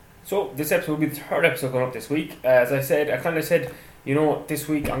So this episode will be the third episode going up this week. As I said, this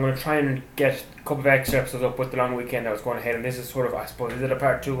week I'm going to try and get a couple of extra episodes up with the long weekend I was going ahead, and this is sort of, I suppose, is it a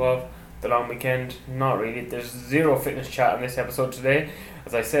part 2 of the long weekend? Not really. There's zero fitness chat on this episode today.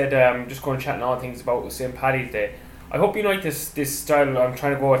 As I said, I'm just going to chat on all things about St. Paddy's Day. I hope you like this style I'm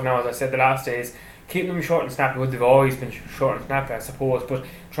trying to go with now. As I said the last days, keeping them short and snappy. They've always been short and snappy, I suppose, but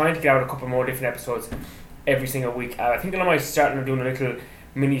trying to get out a couple more different episodes every single week. I think I might start doing a little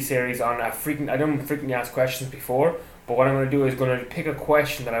mini-series on I don't frequently ask questions before, but what I'm going to do is going to pick a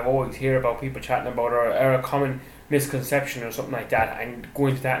question that I've always hear about people chatting about, or a common misconception or something like that, and go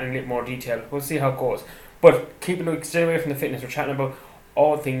into that in a little more detail. We'll see how it goes. But stay away from the fitness. We're chatting about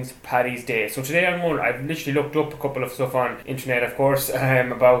all things Paddy's Day. So today I've literally looked up a couple of stuff on internet, of course,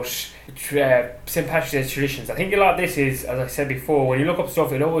 about St. Patrick's Day traditions. I think a lot of this is, as I said before, when you look up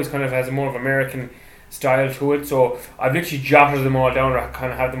stuff, it always kind of has a more of American style to it. So I've literally jotted them all down. I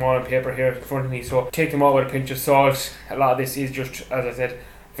kind of have them all on paper here in front of me. So take them all with a pinch of salt. A lot of this is just, as I said,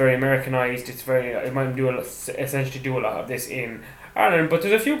 very Americanized. It might essentially do a lot of this in Ireland, but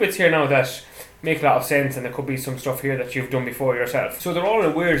there's a few bits here now that make a lot of sense, and there could be some stuff here that you've done before yourself. So they're all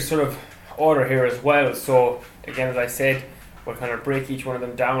in a weird sort of order here as well. So again, as I said, we'll kind of break each one of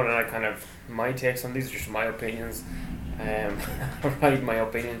them down, and my takes on these are just my opinions. My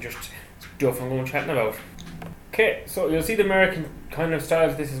opinion, just stuff I'm going chatting about. Okay, so you'll see the American kind of style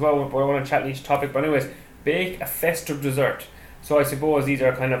of this as well, but I want to chat on each topic. But anyways, bake a festive dessert. So I suppose these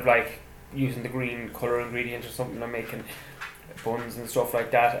are kind of like using the green colour ingredient or something, and making buns and stuff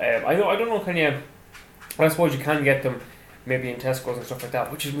like that. I don't know, I suppose you can get them maybe in Tesco's and stuff like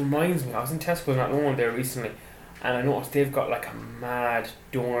that, which reminds me, I was in Tesco's not long there recently, and I noticed they've got like a mad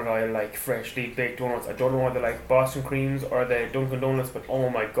donut aisle, like freshly baked donuts. I don't know whether they're like Boston Creams or the Dunkin' Donuts, but oh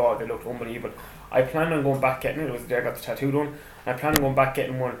my god, they looked unbelievable. I planned on going back getting it. It was there, I got the tattoo done. I planned on going back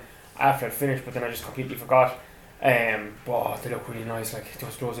getting one after I'd finished, but then I just completely forgot. But they look really nice, like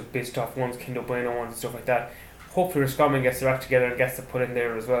those are Biscoff ones, Kinder Bueno ones and stuff like that. Hopefully Roscommon gets their act together and gets to put in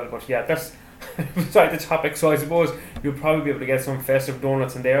there as well. But yeah, that's beside the topic. So I suppose you'll probably be able to get some festive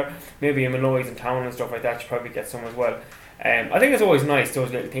donuts in there. Maybe in Malloy's in town and stuff like that, you probably get some as well. I think it's always nice, those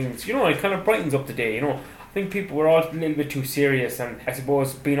little things. It kind of brightens up the day, I think people were all a little bit too serious, and I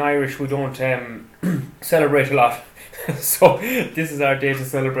suppose being Irish, we don't celebrate a lot. So this is our day to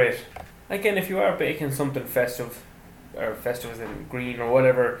celebrate. Again, if you are baking something festive, or festive as in green or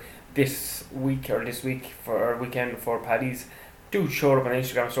whatever, this week for weekend for Paddy's, do show up on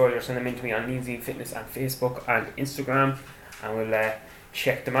Instagram stories or send them in to me on Lean Zine Fitness on Facebook and Instagram, and we'll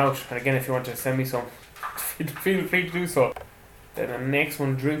check them out. And again, if you want to send me some, feel free to do so. Then the next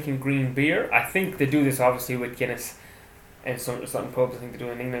one, drinking green beer. I think they do this obviously with Guinness and some pubs. I think they do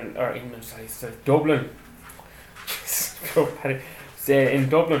in Dublin. In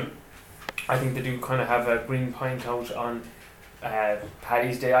Dublin, I think they do kind of have a green pint out on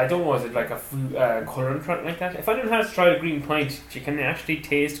Paddy's Day. I don't know, is it like a food colouring or like that? If anyone has tried a green pint, you can actually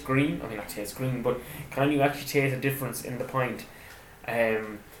taste green. I mean, not taste green, but can you actually taste a difference in the pint?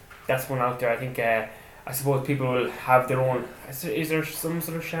 That's one out there. I think I suppose people will have their own. Is there some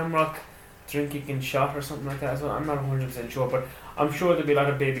sort of shamrock drinking in shot or something like that as well? I'm not 100% sure, but I'm sure there'll be a lot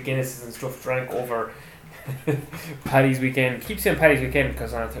of baby Guinnesses and stuff drank over Paddy's weekend. Keep saying Paddy's weekend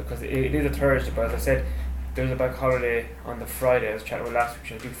because it is a Thursday, but as I said, there's a bank holiday on the Friday. I was chatting about last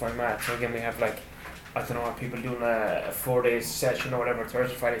week, which I do find mad. So again, we have people doing a 4-day session or whatever,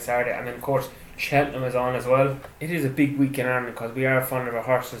 Thursday, Friday, Saturday, and then of course Cheltenham is on as well. It is a big week in Ireland because we are fond of our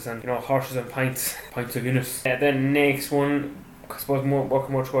horses, and horses and pints of Guinness. Then next one, I suppose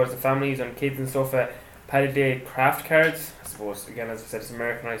working more towards the families and kids and stuff. Paddy Day craft cards. I suppose again, as I said, it's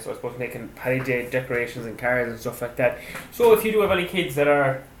Americanized, so I suppose making Paddy Day decorations and cards and stuff like that. So if you do have any kids that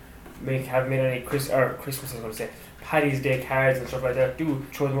have made any Christmas, Paddy's Day cards and stuff like that, do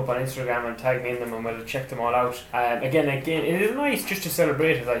throw them up on Instagram and tag me in them, and we'll check them all out. Again, it is nice just to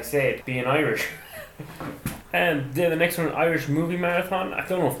celebrate, as I said, being Irish. And then the next one, Irish movie marathon. I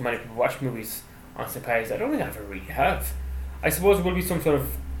don't know if many people watch movies on St. Paddy's Day. I don't think I ever really have. I suppose it will be some sort of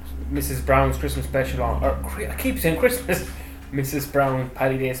Mrs. Brown's Christmas special on, or I keep saying Christmas, Mrs. Brown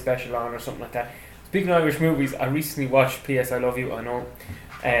Paddy Day special on, or something like that. Speaking of Irish movies, I recently watched P.S. I Love You, I know.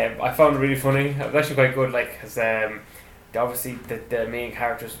 I found it really funny. It was actually quite good, because obviously the main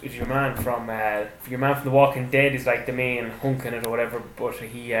character is your man from The Walking Dead is like the main hunk in it or whatever, but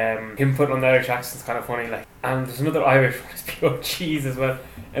him putting on the Irish accent's kind of funny, and there's another Irish one, it's pure cheese as well.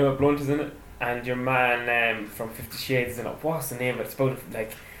 Emma Blunt is in it, and your man from 50 Shades is in it. What's the name of it? It's about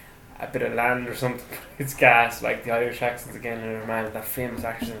like a bit of land or something. It's gas, like the Irish accents again, and your man, that famous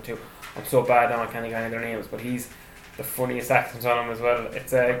actor in it too. I'm so bad now I can't think of any of their names, but he's the funniest accents on him as well.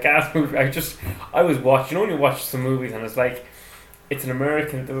 It's a gas movie. I was watching. When you watch some movies and it's like it's an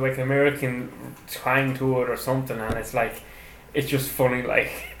American, there's like American twang to it or something, and it's just funny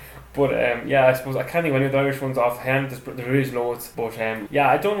like. But yeah, I suppose I can't think of any of the Irish ones offhand. There is loads, but yeah,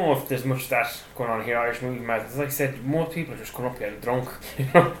 I don't know if there's much of that going on here. Irish movie marathons, like I said, most people are just going up here drunk. You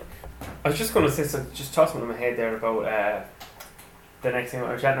know, I was just going to say, so just toss one in my head there about the next thing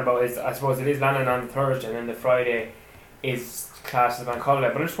I was chatting about is I suppose it is landing on the Thursday and then the Friday is class as a bank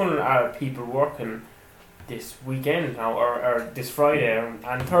holiday. But I'm just wondering, are people working this weekend now or this Friday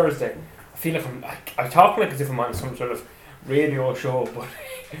and Thursday? I feel like I'm talking like as if I'm on some sort of radio show, but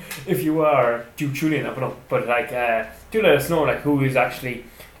if you are, do tune in. But like, do let us know like who is actually,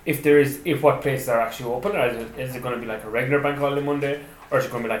 if what places are actually open, or is it going to be like a regular bank holiday Monday, or is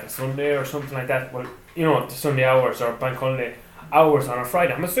it going to be like a Sunday or something like that? Well, you know, the Sunday hours or bank holiday hours on a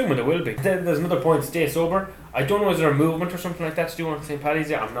Friday. I'm assuming there will be. Then there's another point: stay sober. I don't know, is there a movement or something like that to do on St. Paddy's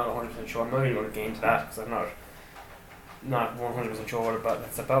Day? I'm not 100% sure. I'm not really going to get into that because I'm not 100% sure what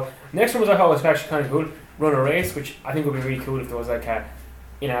that's about. Next one was I thought was actually kind of cool. Run a race, which I think would be really cool if there was like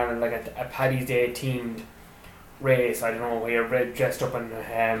in Ireland like a Paddy's Day themed race. I don't know, where you're dressed up in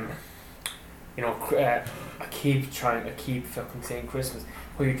you know, I keep fucking saying Christmas,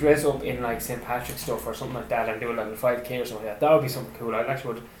 where you dress up in like St. Patrick's stuff or something like that and do like a 5k or something like that. That would be something cool. I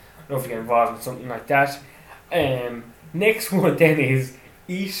actually would love to get involved in something like that. Next one then is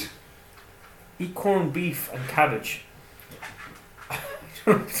eat corned beef and cabbage.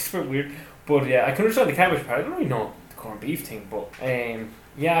 It's a bit weird, but yeah, I can understand the cabbage part. I don't really know the corned beef thing, but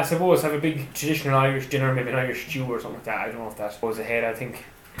yeah, I suppose have a big traditional Irish dinner, maybe an Irish stew or something like that. I don't know if that goes ahead. I think.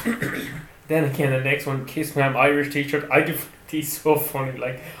 Then again, the next one, kiss me, I'm Irish t-shirt. I do. He's so funny.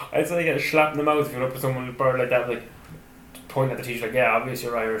 Like I'd say, get a slap in the mouth if you're up with someone with a bird like that, like point at the t-shirt, like, yeah, obviously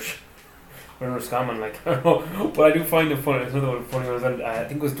you're Irish. We're not scamming, like, I don't know, but I do find them funny. There's another one funny one. I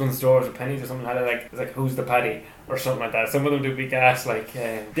think it was Dunnes Stores or Pennies or something like that. Like, it's like, who's the paddy or something like that. Some of them do big ass. Like,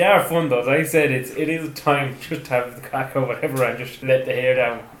 they are fun though. As I said, it is a time just to have the crack or whatever and just let the hair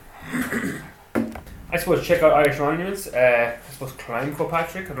down. I suppose check out Irish Monuments. I suppose climb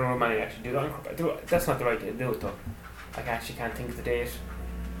Patrick. I don't know if many actually do that. That's not the right day to do it though. I actually can't think of the date.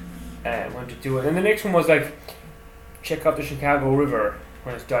 When to do it. And the next one was like, check out the Chicago River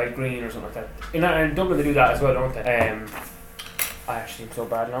when it's dyed green or something like that. In Dublin they do that as well, don't they? I actually am so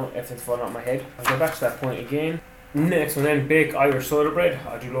bad now. Everything's falling out of my head. I'll go back to that point again. Next one then, bake Irish soda bread.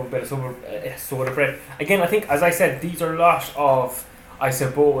 I do love a bit of soda bread. Again, I think, as I said, these are a lot of, I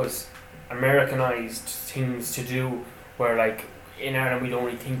suppose, Americanized things to do, where like in Ireland we don't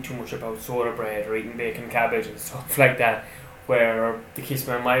really think too much about soda bread or eating bacon cabbage and stuff like that, where the kiss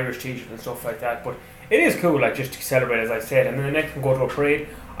me, I'm Irish t-shirt and stuff like that. But it is cool, like, just to celebrate, as I said. And then the next one, go to a parade.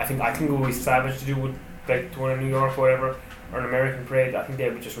 I think it would be savage to do with like the one in New York or whatever, or an American parade. I think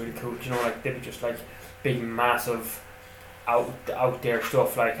they'd be just really cool, you know, like they'd be just like big massive out there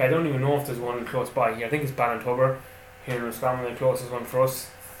stuff. Like, I don't even know if there's one close by here. I think it's Ballintubber here in Roscommon, the closest one for us.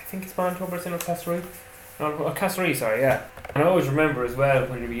 I think it's Ballintubber, it's in Castlereagh. No, Castlereagh, sorry, yeah. And I always remember as well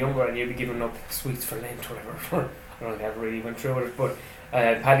when you were younger and you'd be giving up sweets for Lent or whatever. I don't think I ever really went through it, but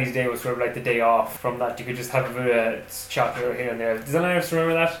Paddy's Day was sort of like the day off from that. You could just have a bit of chocolate here and there. Does anyone else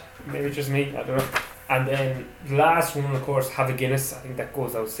remember that? Maybe it's just me, I don't know. And then the last one, of course, have a Guinness. I think that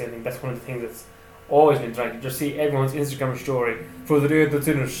goes out saying. That's one of the things that's always been drank. You just see everyone's Instagram story for the day that's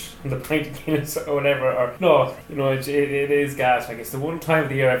in it, and the pint of Guinness or whatever. Or no, you know, it is gas. Like, it's the one time of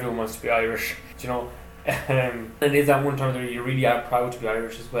the year everyone wants to be Irish, you know. And it is that one time of the year you really are proud to be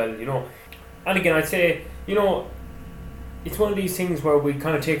Irish as well, you know. And again, I'd say, you know, it's one of these things where we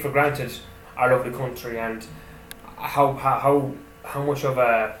kind of take for granted our lovely country and how much of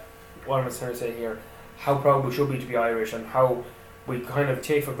a, what am I trying to say here, how proud we should be to be Irish, and how we kind of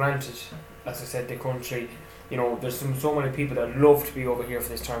take for granted, as I said, the country. You know, there's so many people that love to be over here for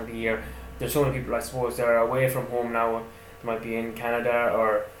this time of the year. There's so many people, I suppose, that are away from home now. They might be in Canada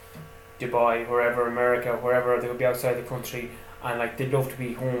or Dubai, wherever, America, wherever. They would be outside the country, and like they'd love to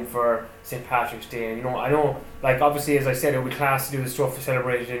be home for St. Patrick's Day. And you know, I know, like, obviously, as I said, it would be class to do the stuff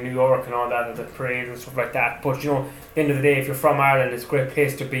celebrated in New York and all that, and the parade and stuff like that. But you know, at the end of the day, if you're from Ireland, it's a great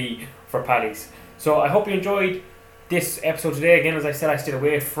place to be for Paddy's. So I hope you enjoyed this episode today. Again, as I said, I stayed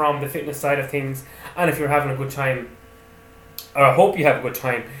away from the fitness side of things. And if you're having a good time, or I hope you have a good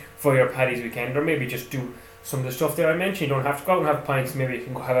time for your Paddy's weekend, or maybe just do some of the stuff there I mentioned. You don't have to go out and have pints. Maybe you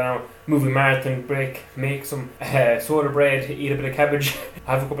can go have a movie marathon break, make some soda bread, eat a bit of cabbage,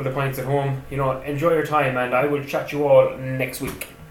 have a couple of pints at home. You know, enjoy your time, and I will chat you all next week.